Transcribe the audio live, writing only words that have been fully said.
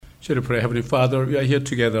Shall we pray? Heavenly Father, we are here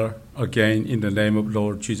together again in the name of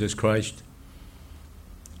Lord Jesus Christ.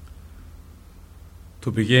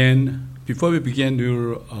 Before we begin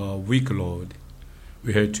your week, Lord,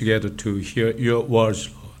 we are together to hear your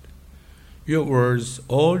words, Lord. Your words,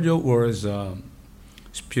 all your words are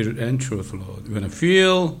spirit and truth, Lord. We want to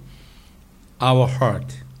fill our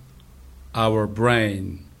heart, our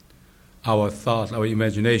brain, our thought, our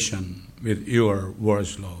imagination with your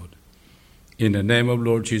words, Lord. In the name of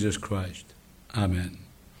Lord Jesus Christ. Amen.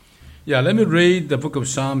 Let me read the book of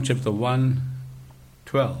Psalm chapter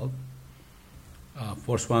 112,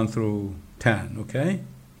 verse 1 through 10, okay?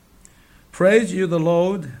 Praise you the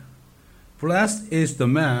Lord. Blessed is the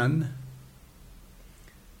man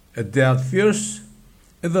that fears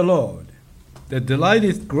the Lord, that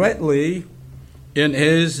delighteth greatly in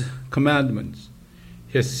his commandments.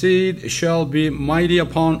 His seed shall be mighty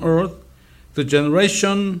upon earth. The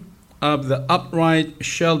generation of the upright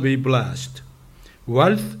shall be blessed.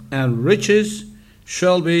 Wealth and riches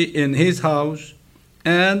shall be in his house,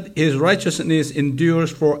 and his righteousness endures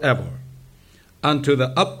forever. Unto the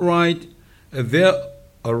upright there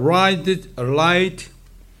ariseth a light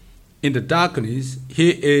in the darkness.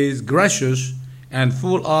 He is gracious and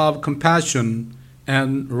full of compassion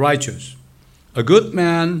and righteous. A good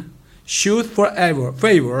man sheweth forever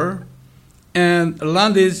favor, and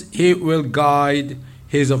landis he will guide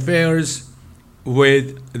his affairs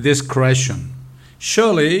with discretion.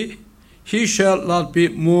 Surely he shall not be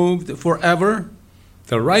moved forever.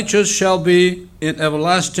 The righteous shall be in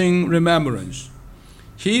everlasting remembrance.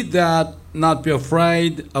 He that not be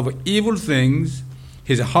afraid of evil things,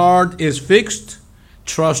 his heart is fixed,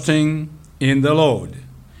 trusting in the Lord.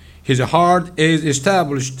 His heart is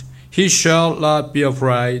established, he shall not be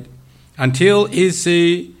afraid, until he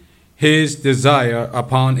see his desire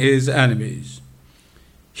upon his enemies.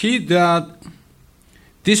 He that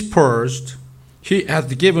dispersed, he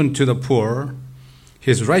hath given to the poor.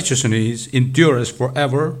 His righteousness endureth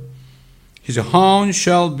forever. His horn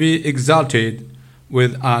shall be exalted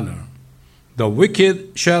with honor. The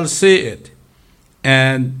wicked shall see it,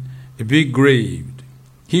 and be grieved.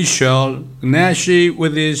 He shall gnash it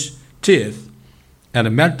with his teeth,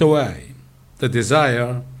 and melt away. The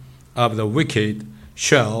desire of the wicked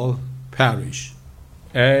shall perish.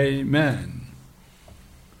 Amen.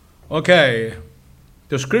 Okay,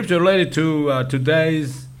 the scripture related to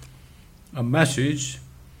today's message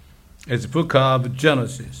is the book of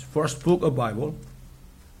Genesis, first book of Bible,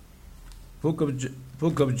 book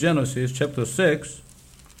of Genesis, chapter 6,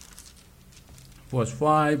 verse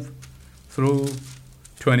 5 through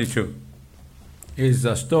 22. Is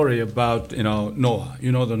a story about Noah.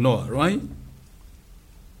 You know the Noah, right?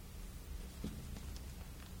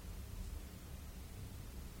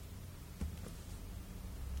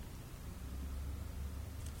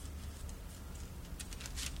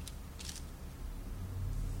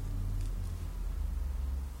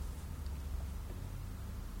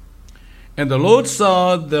 And the Lord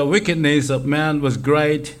saw the wickedness of man was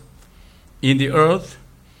great in the earth,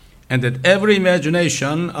 and that every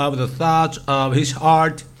imagination of the thoughts of his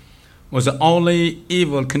heart was only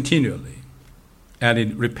evil continually. And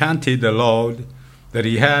it repented the Lord that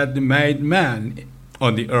he had made man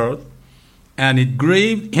on the earth, and it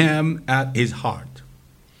grieved him at his heart.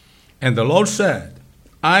 And the Lord said,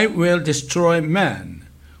 I will destroy man,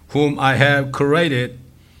 whom I have created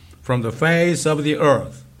from the face of the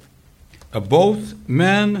earth, both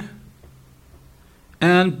man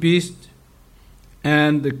and beast,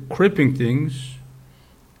 and the creeping things,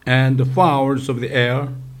 and the fowls of the air,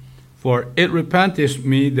 for it repenteth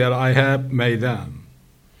me that I have made them.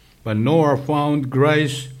 But Noah found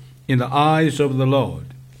grace in the eyes of the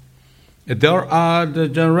Lord. There are the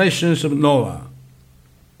generations of Noah.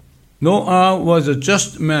 Noah was a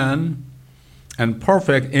just man and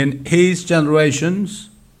perfect in his generations,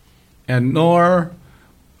 and Noah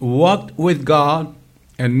walked with God,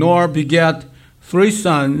 and Noah begat 3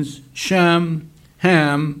 sons, Shem,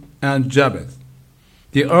 Ham, and Japheth.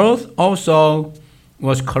 The earth also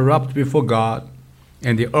was corrupt before God,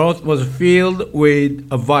 and the earth was filled with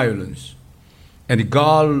violence. And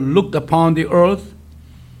God looked upon the earth,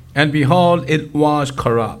 and behold, it was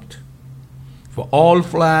corrupt. For all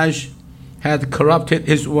flesh had corrupted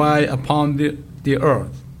his way upon the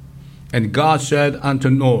earth. And God said unto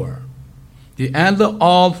Noah, the end of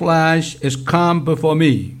all flesh is come before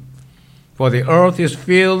me, for the earth is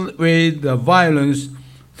filled with the violence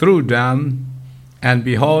through them, and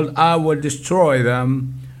behold, I will destroy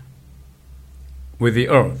them with the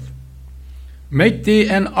earth. Make thee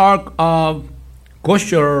an ark of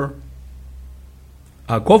gopher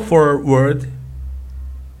wood,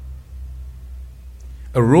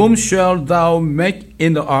 A room shalt thou make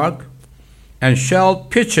in the ark, and shalt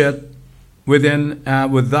pitch it within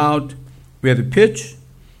and without with pitch.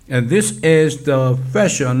 And this is the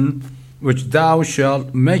fashion which thou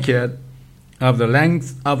shalt make it. Of the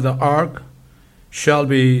length of the ark shall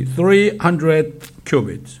be 300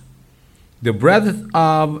 cubits, the breadth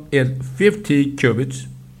of it 50 cubits,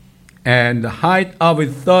 and the height of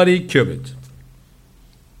it 30 cubits.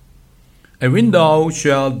 A window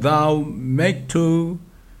shalt thou make to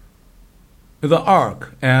the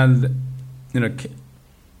ark, and in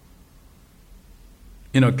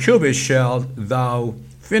a cubit shalt thou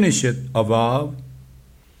finish it above,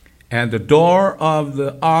 and the door of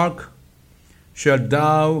the ark shalt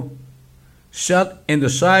thou set in the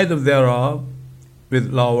side thereof,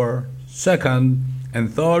 with lower, second,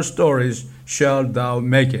 and third stories shalt thou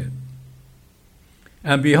make it.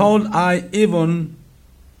 And behold, I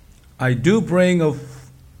do bring a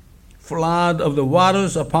flood of the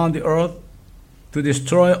waters upon the earth, to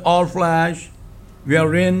destroy all flesh,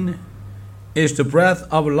 wherein is the breath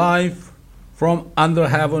of life from under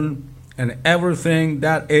heaven, and everything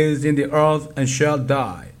that is in the earth and shall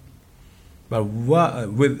die. But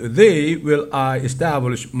with thee will I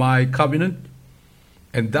establish my covenant,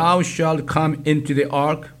 and thou shalt come into the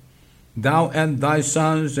ark, thou and thy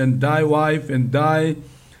sons, and thy wife, and thy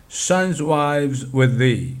sons' wives with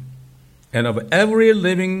thee. And of every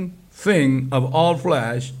living thing of all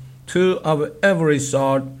flesh, 2 of every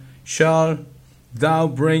sort shalt thou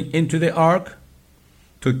bring into the ark,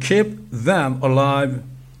 to keep them alive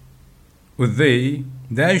with thee.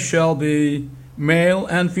 They shall be male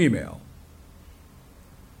and female,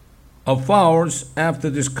 of fowls after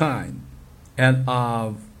this kind, and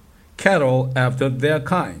of cattle after their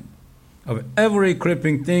kind, of every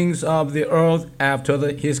creeping things of the earth after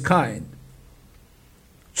his kind.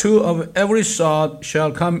 2 of every sort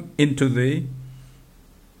shall come into thee,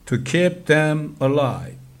 to keep them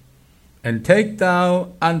alive. And take thou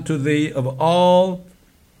unto thee of all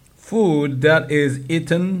food that is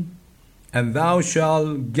eaten, and thou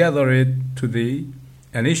shalt gather it to thee,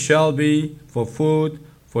 and it shall be for food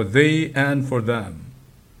for thee and for them.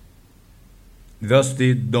 Thus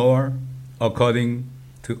did Noah, according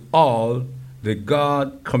to all that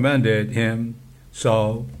God commanded him,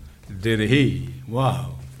 so did he.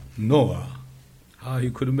 Wow, Noah, how he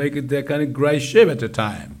could make it that kind of great ship at the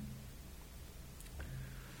time.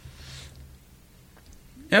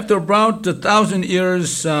 After about 1,000 years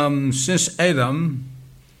since Adam,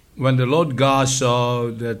 when the Lord God saw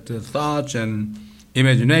that the thoughts and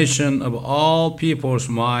imagination of all people's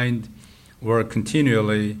mind were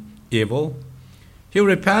continually evil, he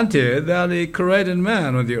repented that he created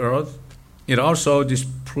man on the earth. It also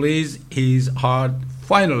displeased his heart.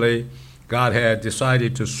 Finally, God had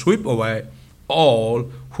decided to sweep away all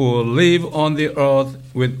who live on the earth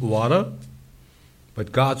with water.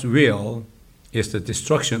 But God's will is the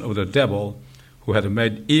destruction of the devil, who had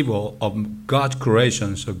made evil of God's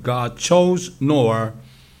creation. So God chose Noah,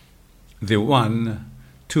 the one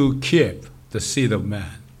to keep the seed of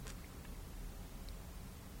man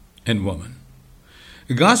and woman.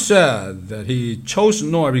 God said that he chose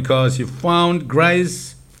Noah because he found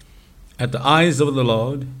grace at the eyes of the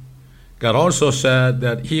Lord. God also said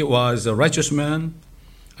that he was a righteous man,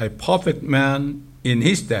 a perfect man in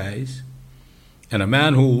his days, and a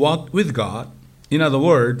man who walked with God. In other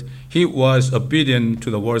words, he was obedient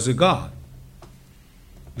to the words of God.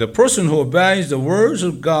 The person who obeys the words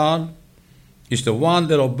of God is the one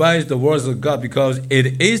that obeys the words of God because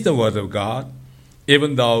it is the word of God,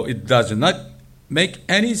 even though it does not make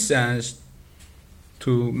any sense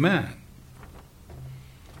to man.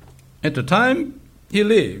 At the time he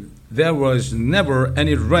lived, there was never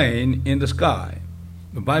any rain in the sky.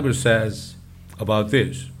 The Bible says about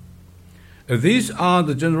this: "These are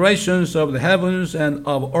the generations of the heavens and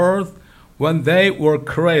of earth when they were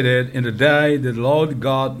created in the day the Lord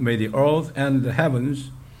God made the earth and the heavens,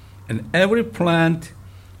 and every plant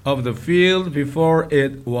of the field before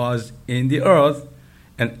it was in the earth,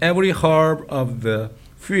 and every herb of the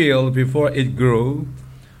field before it grew.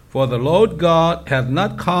 For the Lord God had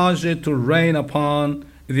not caused it to rain upon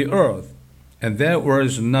the earth, and there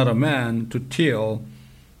was not a man to till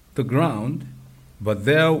the ground. But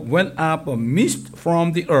there went up a mist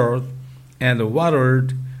from the earth, and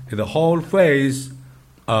watered the whole face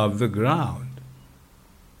of the ground."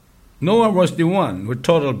 Noah was the one who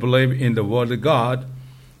totally believed in the word of God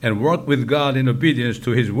and worked with God in obedience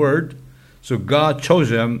to his word. So God chose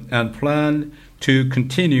him and planned to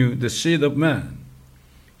continue the seed of man.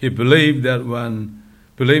 He believed when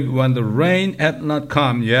the rain had not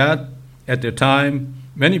come yet, at the time,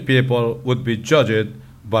 many people would be judged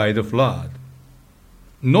by the flood.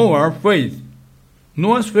 Noah's faith.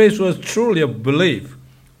 Noah's faith was truly a belief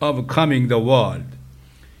of coming the world.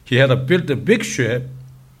 He had built a big ship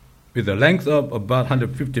with a length of about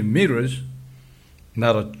 150 meters,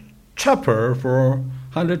 not a chopper for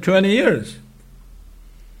 120 years.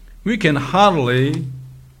 We can hardly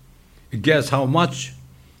guess how much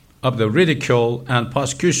of the ridicule and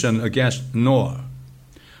persecution against Noah.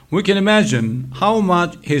 We can imagine how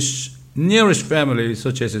much his nearest family,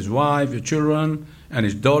 such as his wife, his children, and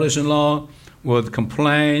his daughters-in-law, would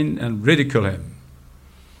complain and ridicule him.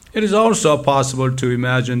 It is also possible to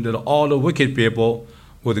imagine that all the wicked people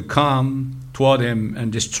would come toward him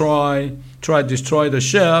and try to destroy the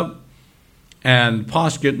ship and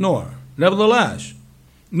persecute Noah. Nevertheless,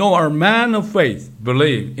 Noah, a man of faith,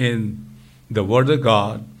 believed in the word of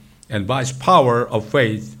God, and by his power of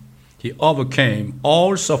faith, he overcame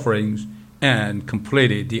all sufferings and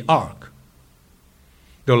completed the ark.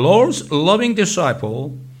 The Lord's loving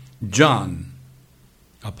disciple, John,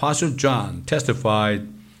 Apostle John, testified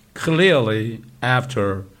clearly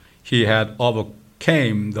after he had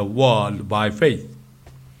overcame the world by faith.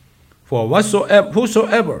 For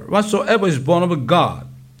whatsoever is born of God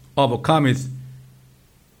overcometh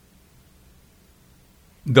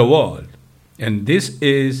the world. And this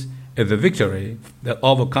is the victory that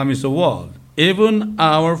overcomes the world, even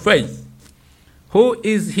our faith. Who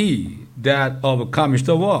is he that overcomes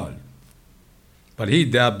the world? But he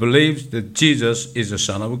that believes that Jesus is the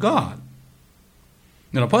Son of God.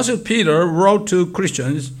 And Apostle Peter wrote to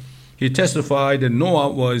Christians. He testified that Noah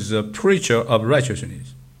was a preacher of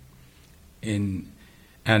righteousness, and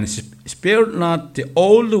spared not the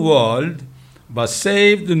old world, but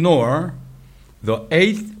saved Noah, the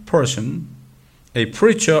eighth person, a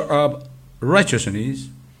preacher of righteousness,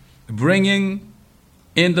 bringing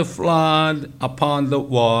in the flood upon the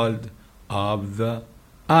world of the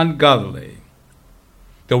ungodly.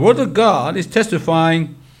 The word of God is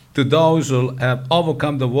testifying to those who have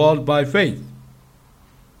overcome the world by faith.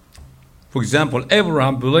 For example,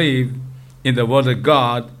 Abraham believed in the word of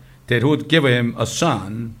God that he would give him a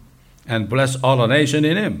son and bless all the nation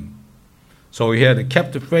in him. So he had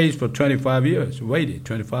kept the faith for 25 years, waited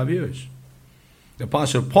 25 years. The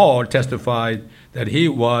Apostle Paul testified that he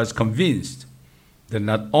was convinced that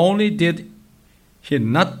not only did he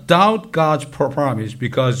not doubt God's promise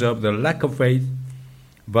because of the lack of faith,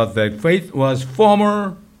 but that faith was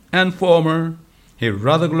firmer and firmer. He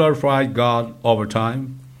rather glorified God over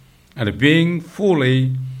time, and being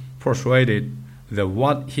fully persuaded that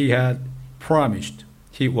what he had promised,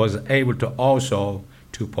 he was able to also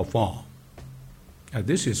to perform. And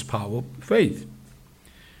this is power of faith.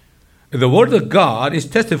 The word of God is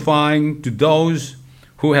testifying to those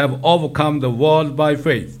who have overcome the world by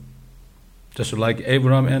faith, just like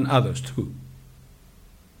Abraham and others too.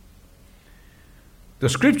 The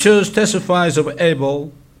scriptures testifies of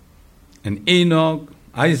Abel and Enoch,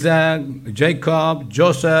 Isaac, Jacob,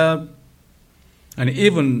 Joseph, and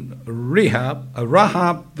even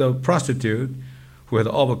Rahab the prostitute, who had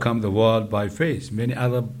overcome the world by faith. Many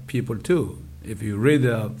other people too. If you read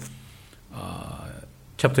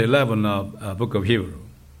chapter 11 of book of Hebrew.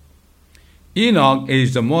 Enoch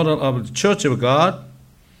is the model of the church of God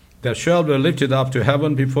that shall be lifted up to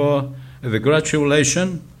heaven before the great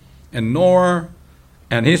tribulation, and Noah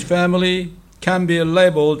and his family can be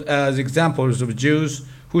labeled as examples of Jews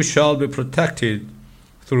who shall be protected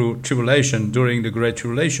through tribulation during the great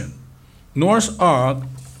tribulation. Noah's ark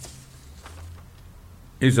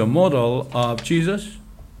is a model of Jesus,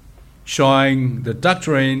 showing the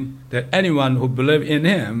doctrine that anyone who believes in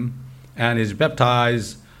him and is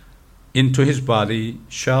baptized into his body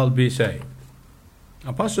shall be saved.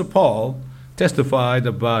 Apostle Paul testified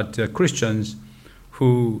about Christians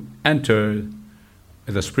who entered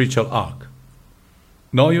the spiritual ark.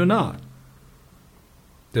 Know you not?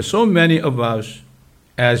 There's so many of us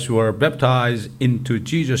as were baptized into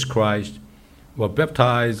Jesus Christ were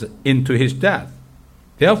baptized into his death.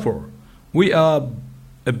 Therefore, we are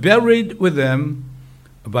buried with them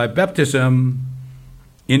by baptism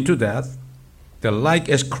into death, that like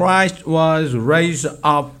as Christ was raised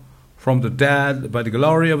up from the dead by the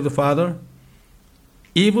glory of the Father,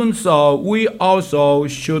 even so we also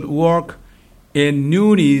should walk in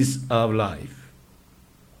newness of life.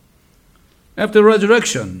 After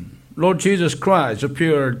resurrection, Lord Jesus Christ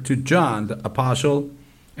appeared to John the apostle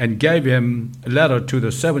and gave him a letter to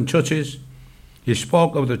the 7 churches. He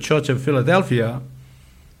spoke of the church of Philadelphia,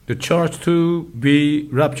 the church to be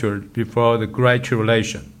raptured before the great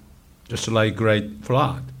tribulation, just like great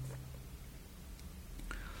flood.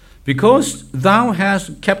 Because thou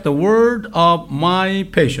hast kept the word of my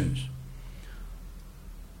patience,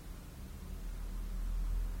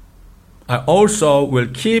 I also will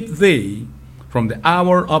keep thee from the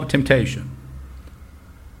hour of temptation,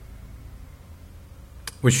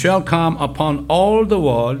 which shall come upon all the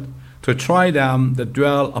world to try them that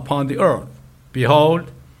dwell upon the earth. Behold,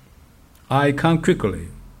 I come quickly.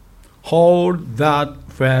 Hold that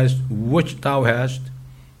fast which thou hast,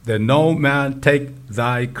 that no man take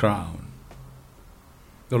thy crown.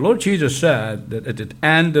 The Lord Jesus said that at the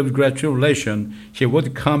end of the great tribulation, he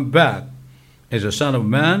would come back as the Son of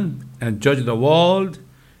Man and judge the world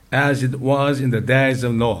as it was in the days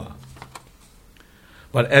of Noah.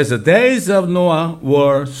 But as the days of Noah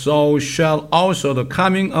were, so shall also the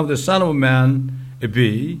coming of the Son of Man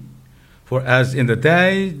be. For as in the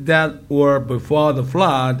days that were before the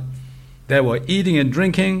flood, they were eating and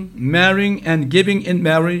drinking, marrying and giving in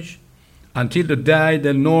marriage, until the day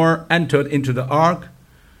that Noah entered into the ark,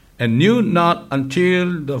 and knew not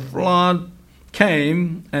until the flood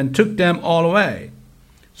came and took them all away.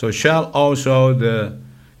 So shall also the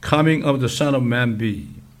coming of the Son of Man be.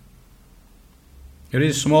 It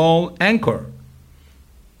is small anchor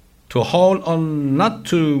to hold on, not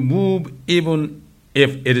to move even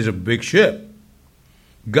if it is a big ship.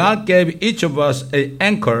 God gave each of us an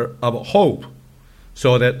anchor of hope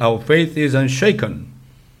so that our faith is unshaken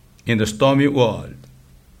in the stormy world.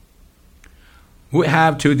 We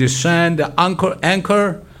have to discern the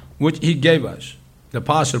anchor which he gave us. The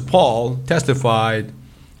Apostle Paul testified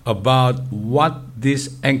about what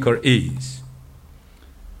this anchor is,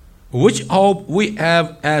 which hope we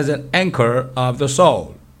have as an anchor of the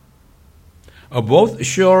soul, both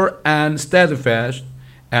sure and steadfast,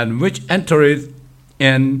 and which entereth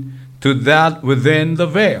into that within the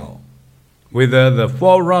veil, whither the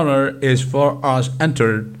forerunner is for us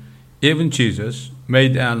entered, even Jesus,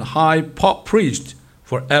 made an high priest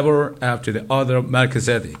forever after the order of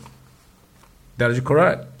Melchizedek. That is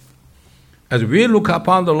correct. As we look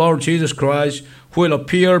upon the Lord Jesus Christ, who will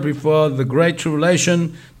appear before the great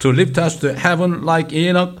tribulation to lift us to heaven like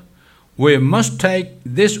Enoch, we must take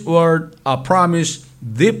this word, a promise,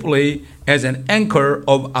 deeply as an anchor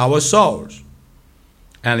of our souls,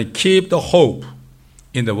 and keep the hope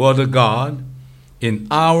in the Word of God, in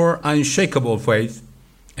our unshakable faith,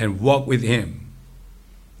 and walk with Him.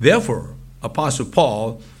 Therefore, Apostle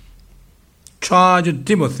Paul charged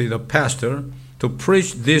Timothy, the pastor, to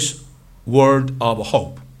preach this word of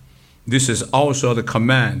hope. This is also the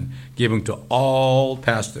command given to all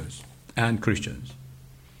pastors and Christians.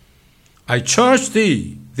 I charge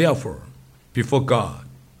thee, therefore, before God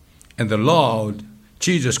and the Lord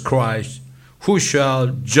Jesus Christ, who shall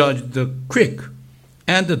judge the quick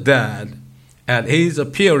and the dead at his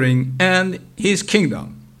appearing and his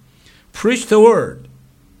kingdom. Preach the word.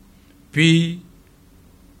 Be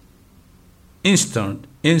instant,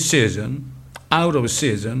 in season, out of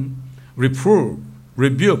season, reprove,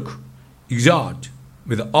 rebuke, exhort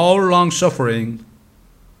with all long-suffering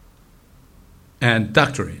and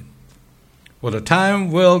doctrine. For the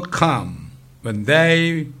time will come when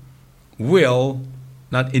they will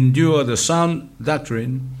not endure the sound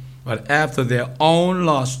doctrine, but after their own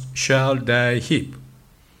lust shall they heap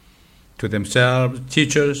to themselves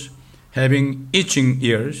teachers having itching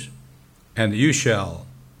ears, and you shall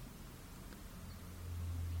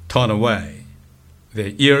turn away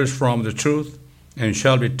their ears from the truth, and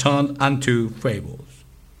shall be turned unto fables.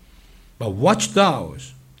 But watch thou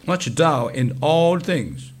in all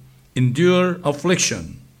things, endure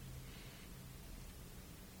affliction,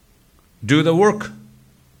 do the work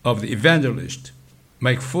of the evangelist,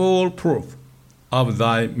 make full proof of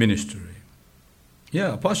thy ministry.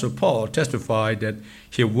 Yeah, Apostle Paul testified that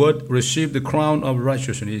he would receive the crown of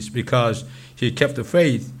righteousness because he kept the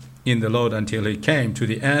faith in the Lord until he came to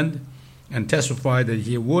the end, and testified that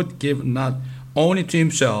he would give not only to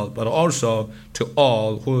himself, but also to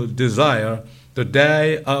all who desire the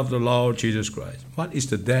day of the Lord Jesus Christ. What is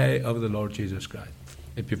the day of the Lord Jesus Christ?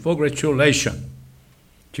 If before great tribulation,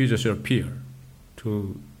 Jesus will appear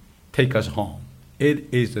to take us home. It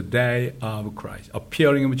is the day of Christ,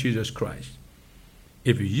 appearing of Jesus Christ.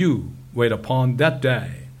 If you wait upon that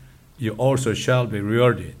day, you also shall be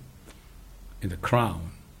rewarded in the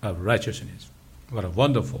crown of righteousness. What a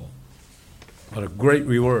wonderful, what a great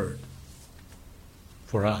reward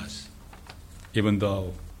for us, even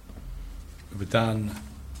though we've done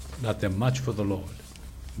not that much for the Lord.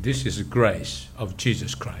 This is the grace of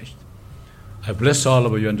Jesus Christ. I bless all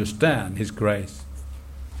of you understand His grace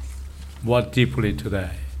more deeply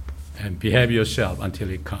today, and behave yourself until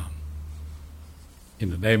He comes. In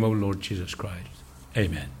the name of Lord Jesus Christ,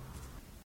 amen.